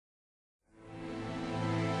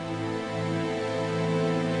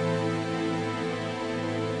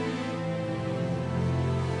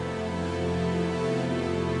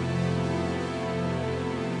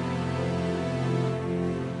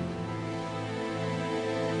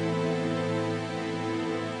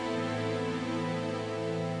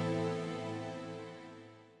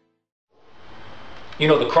You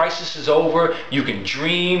know, the crisis is over. You can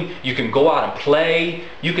dream. You can go out and play.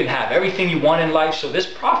 You can have everything you want in life. So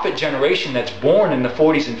this prophet generation that's born in the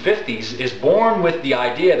 40s and 50s is born with the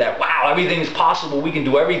idea that, wow, everything is possible. We can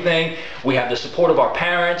do everything. We have the support of our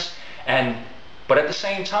parents. But at the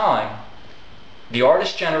same time, the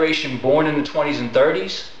artist generation born in the 20s and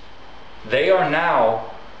 30s, they are now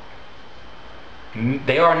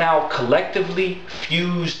collectively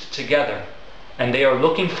fused together. And they are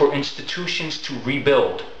looking for institutions to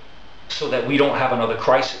rebuild so that we don't have another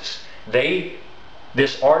crisis.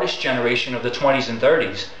 This artist generation of the 20s and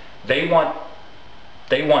 30s, they want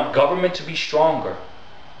government to be stronger.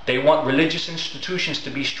 They want religious institutions to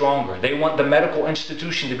be stronger. They want the medical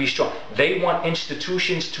institution to be strong. They want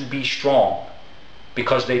institutions to be strong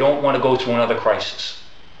because they don't want to go through another crisis.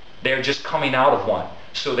 They're just coming out of one.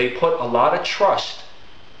 So they put a lot of trust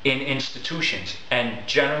in institutions and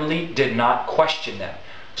generally did not question them.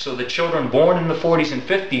 So the children born in the 40s and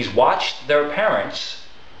 50s watched their parents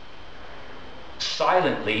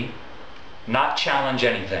silently not challenge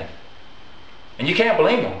anything. And you can't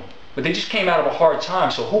blame them, but they just came out of a hard time.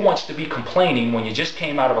 So who wants to be complaining when you just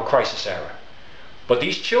came out of a crisis era? But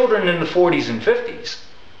these children in the 40s and 50s,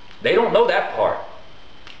 they don't know that part.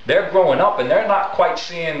 They're growing up and they're not quite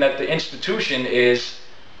seeing that the institution is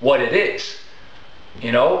what it is.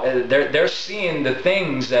 You know, they're seeing the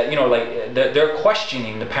things that, you know, like they're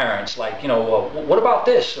questioning the parents, like, you know, well, what about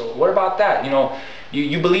this or what about that? You know,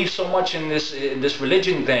 you believe so much in this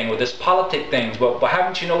religion thing or this politic things, but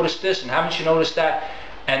haven't you noticed this and haven't you noticed that?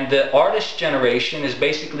 And the artist generation is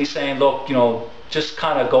basically saying, look, you know, just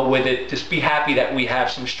kind of go with it. Just be happy that we have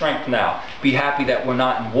some strength now. Be happy that we're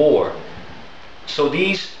not in war. So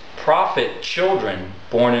these prophet children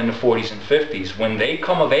born in the 40s and 50s, when they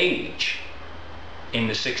come of age in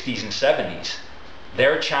the 60s and 70s,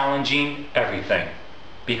 they're challenging everything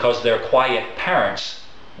because their quiet parents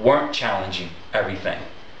weren't challenging everything.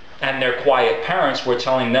 And their quiet parents were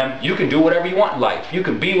telling them, you can do whatever you want in life. You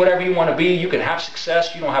can be whatever you want to be. You can have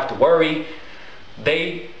success. You don't have to worry.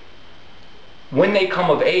 When they come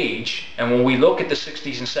of age, and when we look at the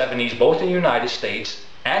 60s and 70s, both in the United States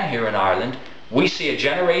and here in Ireland, we see a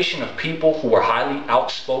generation of people who are highly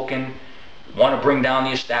outspoken, want to bring down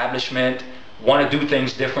the establishment, want to do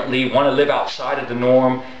things differently, want to live outside of the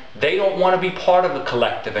norm. They don't want to be part of the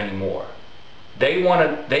collective anymore. They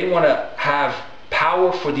want to have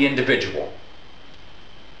power for the individual.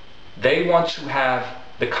 They want to have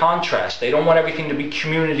the contrast. They don't want everything to be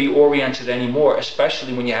community oriented anymore,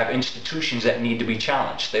 especially when you have institutions that need to be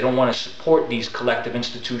challenged. They don't want to support these collective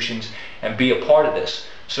institutions and be a part of this.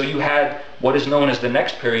 So you had what is known as the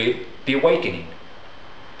next period, the awakening.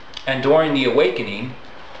 And during the awakening,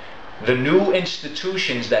 the new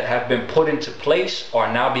institutions that have been put into place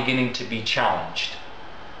are now beginning to be challenged.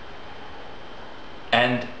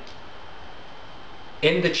 And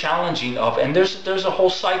in the challenging of, and there's a whole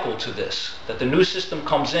cycle to this, that the new system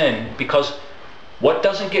comes in because what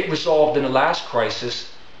doesn't get resolved in the last crisis,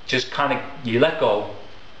 just kind of, you let go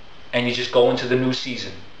and you just go into the new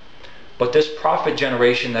season. But this prophet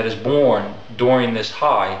generation that is born during this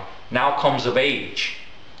high now comes of age.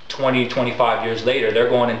 20, 25 years later, they're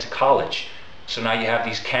going into college. So now you have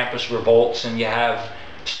these campus revolts and you have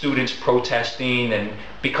students protesting, and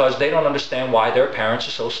because they don't understand why their parents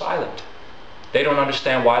are so silent. They don't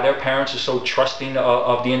understand why their parents are so trusting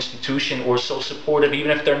of the institution or so supportive.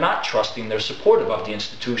 Even if they're not trusting, they're supportive of the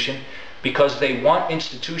institution because they want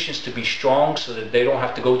institutions to be strong so that they don't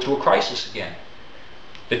have to go through a crisis again.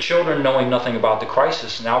 The children, knowing nothing about the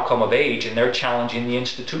crisis, now come of age and they're challenging the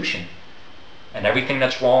institution and everything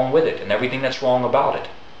that's wrong with it and everything that's wrong about it.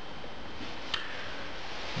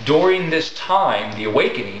 During this time, the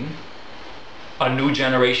awakening, a new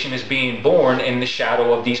generation is being born in the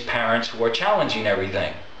shadow of these parents who are challenging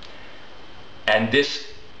everything. And this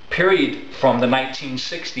period from the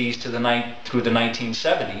 1960s to through the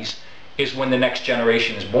 1970s is when the next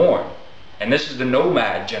generation is born. And this is the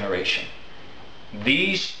nomad generation.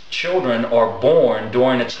 These children are born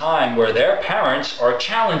during a time where their parents are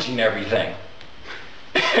challenging everything.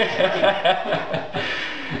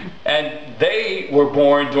 And they were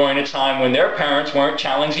born during a time when their parents weren't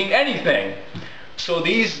challenging anything. So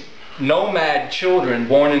these nomad children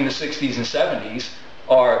born in the 60s and 70s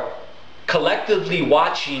are collectively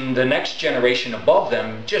watching the next generation above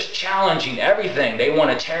them just challenging everything. They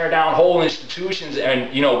want to tear down whole institutions,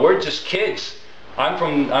 and you know, we're just kids. I'm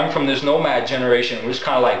from this nomad generation. We're just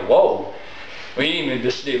kind of like, whoa, we even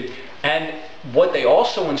this. And what they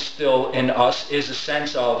also instill in us is a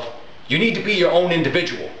sense of you need to be your own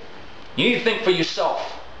individual. You need to think for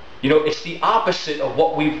yourself. You know, it's the opposite of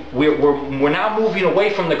what we're now moving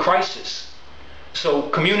away from the crisis. So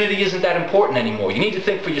community isn't that important anymore. You need to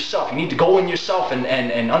think for yourself. You need to go in yourself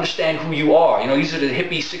and understand who you are. You know, these are the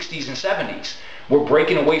hippie 60s and 70s. We're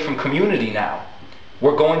breaking away from community now.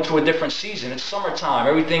 We're going through a different season. It's summertime.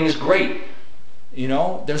 Everything is great. You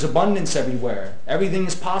know, there's abundance everywhere. Everything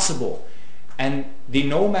is possible. And the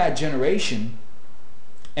nomad generation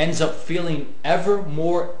ends up feeling ever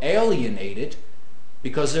more alienated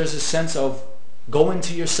because there's a sense of go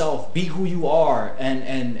into yourself, be who you are,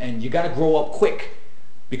 and you got to grow up quick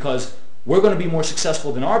because we're going to be more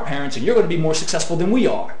successful than our parents and you're going to be more successful than we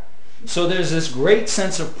are. So there's this great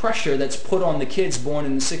sense of pressure that's put on the kids born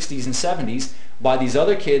in the 60s and 70s by these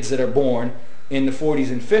other kids that are born in the 40s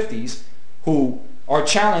and 50s who are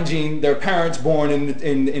challenging their parents born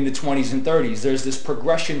in the 20s and 30s. There's this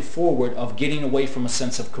progression forward of getting away from a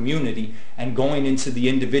sense of community and going into the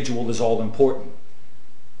individual is all important.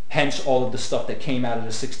 Hence all of the stuff that came out of the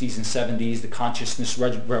 60s and 70s, the consciousness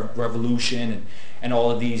revolution and all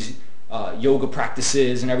of these yoga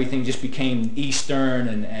practices and everything just became Eastern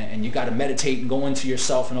and you got to meditate and go into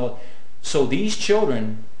yourself and all. So these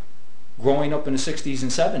children growing up in the 60s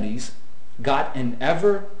and 70s got an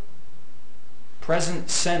ever present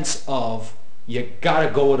sense of you got to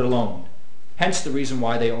go it alone. Hence the reason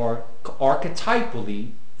why they are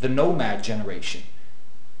archetypally the nomad generation.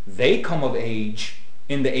 They come of age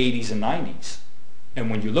in the 80s and 90s. And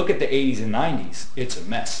when you look at the 80s and 90s, it's a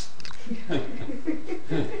mess.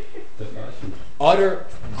 Utter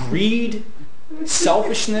greed,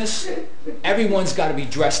 selfishness. Everyone's got to be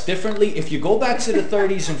dressed differently. If you go back to the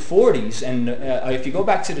 30s and 40s, and if you go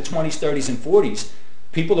back to the 20s, 30s, and 40s,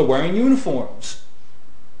 people are wearing uniforms.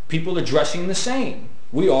 People are dressing the same.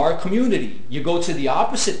 We are a community. You go to the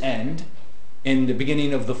opposite end in the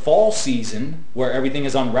beginning of the fall season where everything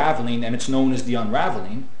is unraveling and it's known as the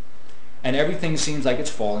unraveling and everything seems like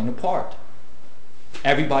it's falling apart.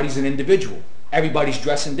 Everybody's an individual. Everybody's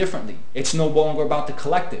dressing differently. It's no longer about the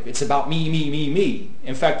collective. It's about me, me, me, me.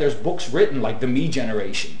 In fact, there's books written like the Me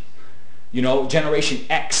Generation. You know, Generation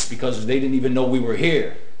X because they didn't even know we were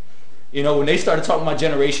here. You know, when they started talking about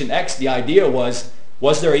Generation X, the idea was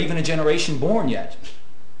there even a generation born yet?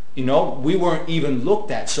 You know, we weren't even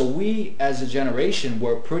looked at. So we as a generation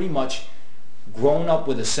were pretty much grown up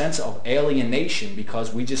with a sense of alienation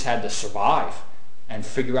because we just had to survive and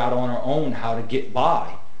figure out on our own how to get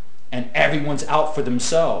by. And everyone's out for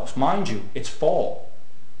themselves. Mind you, it's fall.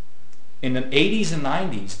 In the 80s and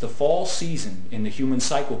 90s, the fall season in the human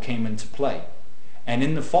cycle came into play. And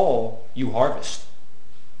in the fall, you harvest.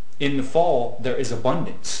 In the fall, there is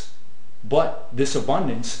abundance. But this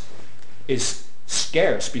abundance is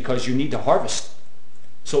scarce because you need to harvest.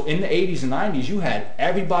 So in the 80s and 90s, you had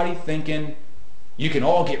everybody thinking you can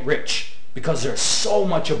all get rich because there's so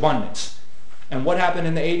much abundance. And what happened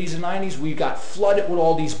in the 80s and 90s? We got flooded with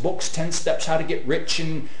all these books, 10 Steps How to Get Rich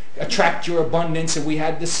and Attract Your Abundance, and we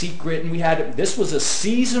had The Secret, and this was a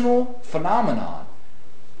seasonal phenomenon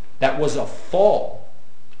that was a fall,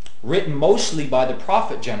 written mostly by the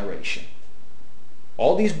prophet generation.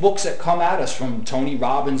 All these books that come at us from Tony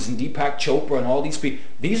Robbins and Deepak Chopra and all these people,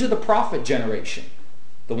 these are the prophet generation.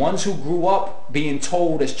 The ones who grew up being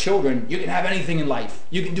told as children, you can have anything in life.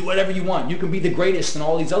 You can do whatever you want. You can be the greatest and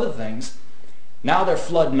all these other things. Now they're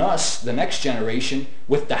flooding us, the next generation,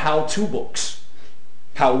 with the how-to books.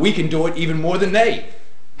 How we can do it even more than they.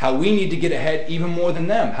 How we need to get ahead even more than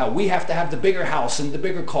them. How we have to have the bigger house and the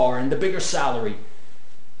bigger car and the bigger salary.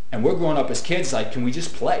 And we're growing up as kids like, can we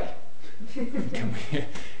just play? Can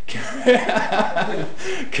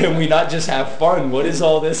we not just have fun? What is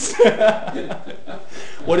all this?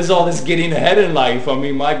 What is all this getting ahead in life? I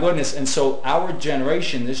mean, my goodness. And so our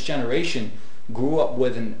generation, this generation, grew up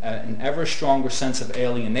with an ever stronger sense of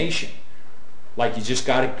alienation. Like you just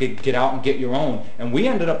got to get out and get your own. And we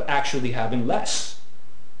ended up actually having less.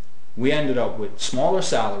 We ended up with smaller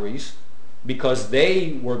salaries because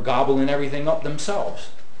they were gobbling everything up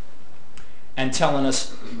themselves and telling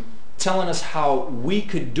us how we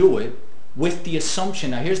could do it with the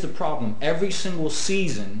assumption. Now here's the problem. Every single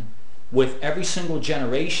season with every single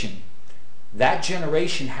generation, that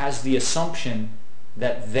generation has the assumption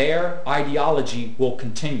that their ideology will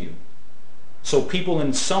continue. So people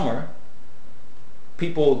in summer,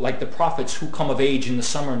 people like the prophets who come of age in the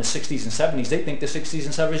summer in the 60s and 70s, they think the 60s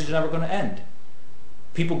and 70s are never going to end.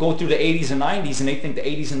 People go through the 80s and 90s and they think the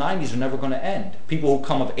 80s and 90s are never going to end. People who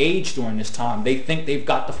come of age during this time, they think they've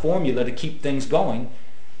got the formula to keep things going,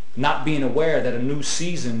 not being aware that a new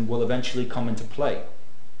season will eventually come into play.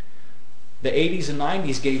 The 80s and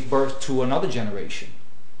 90s gave birth to another generation.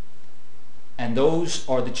 And those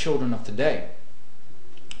are the children of today.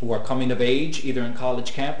 who are coming of age, either in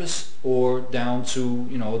college campus or down to,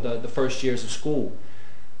 the first years of school.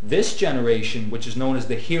 This generation, which is known as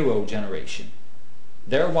the hero generation,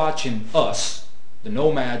 they're watching us, the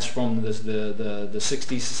nomads from the 60s,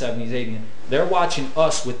 70s, 80s, they're watching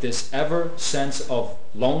us with this ever sense of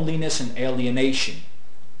loneliness and alienation.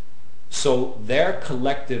 So their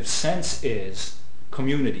collective sense is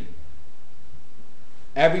community.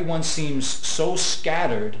 Everyone seems so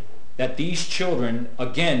scattered that these children,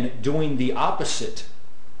 again, doing the opposite,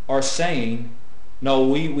 are saying, no,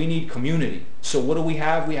 we need community. So what do we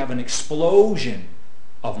have? We have an explosion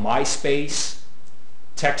of MySpace,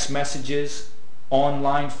 text messages,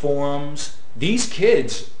 online forums. These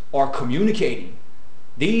kids are communicating.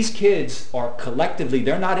 These kids are collectively,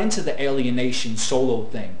 they're not into the alienation solo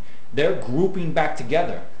thing. They're grouping back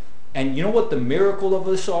together. And you know what the miracle of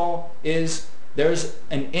this all is? There's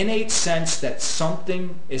an innate sense that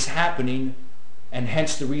something is happening, and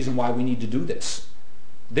hence the reason why we need to do this.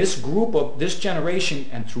 This group of this generation,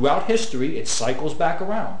 and throughout history, it cycles back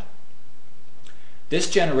around. This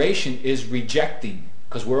generation is rejecting,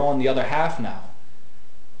 because we're on the other half now,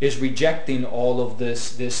 is rejecting all of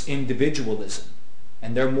this individualism.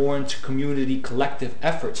 And they're more into community collective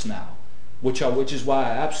efforts now, which is why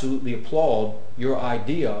I absolutely applaud your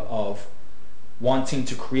idea of wanting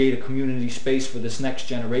to create a community space for this next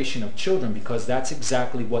generation of children, because that's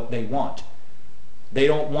exactly what they want. They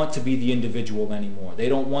don't want to be the individual anymore. They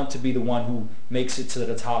don't want to be the one who makes it to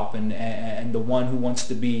the top and the one who wants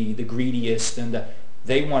to be the greediest.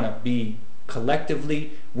 They want to be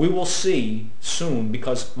collectively. We will see soon,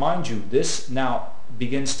 because mind you, this now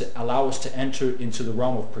begins to allow us to enter into the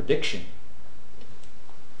realm of prediction.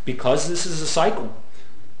 Because this is a cycle,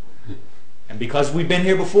 and because we've been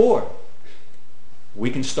here before, we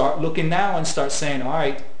can start looking now and start saying, all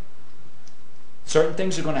right, certain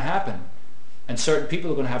things are going to happen, and certain people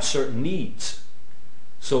are going to have certain needs.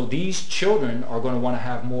 So these children are going to want to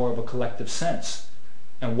have more of a collective sense.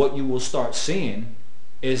 And what you will start seeing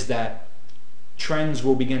is that trends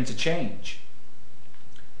will begin to change.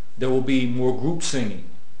 There will be more group singing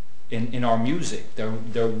in our music.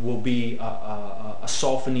 There will be a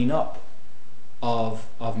softening up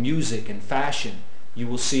of music and fashion. You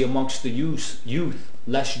will see amongst the youth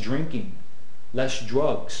less drinking, less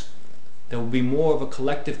drugs. There will be more of a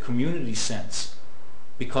collective community sense,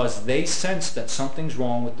 because they sense that something's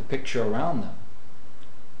wrong with the picture around them.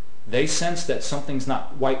 They sense that something's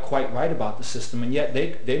not quite right about the system, and yet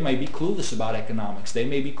they may be clueless about economics. They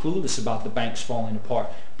may be clueless about the banks falling apart,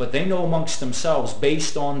 but they know amongst themselves,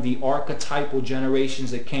 based on the archetypal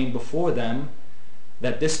generations that came before them,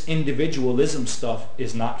 that this individualism stuff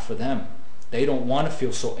is not for them. They don't want to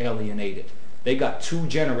feel so alienated. They got 2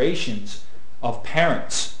 generations of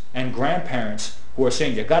parents and grandparents who are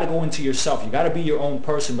saying, you got to go into yourself. You got to be your own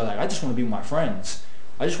person. But I just want to be with my friends.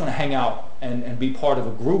 I just want to hang out and be part of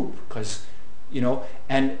a group, because,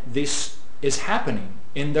 and this is happening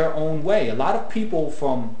in their own way. A lot of people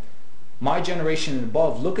from my generation and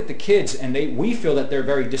above look at the kids, and we feel that they're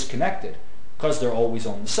very disconnected, because they're always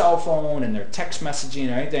on the cell phone and they're text messaging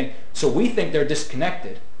and everything. So we think they're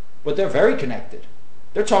disconnected, but they're very connected.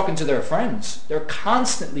 They're talking to their friends. They're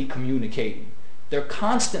constantly communicating. They're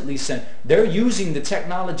constantly they're using the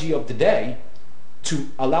technology of the day to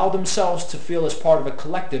allow themselves to feel as part of a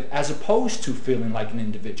collective, as opposed to feeling like an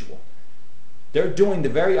individual. They're doing the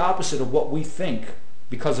very opposite of what we think.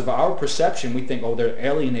 Because of our perception, we think, oh, they're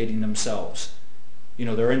alienating themselves.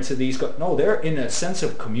 They're into these. No, they're in a sense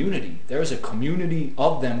of community. There's a community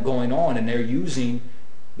of them going on, and they're using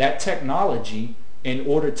that technology in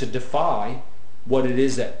order to defy what it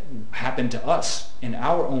is that happened to us in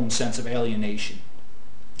our own sense of alienation.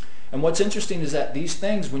 And what's interesting is that these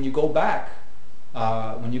things, when you go back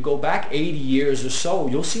 80 years or so,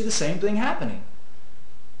 you'll see the same thing happening.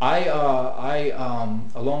 I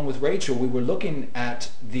along with Rachel, we were looking at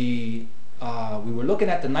the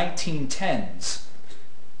 1910s,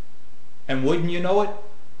 and wouldn't you know it,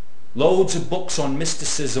 loads of books on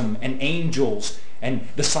mysticism and angels and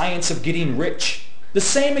the science of getting rich. The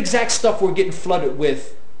same exact stuff we're getting flooded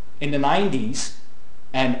with in the 90s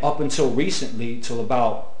and up until recently, till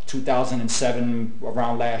about 2007,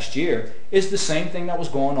 around last year, is the same thing that was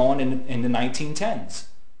going on in the 1910s.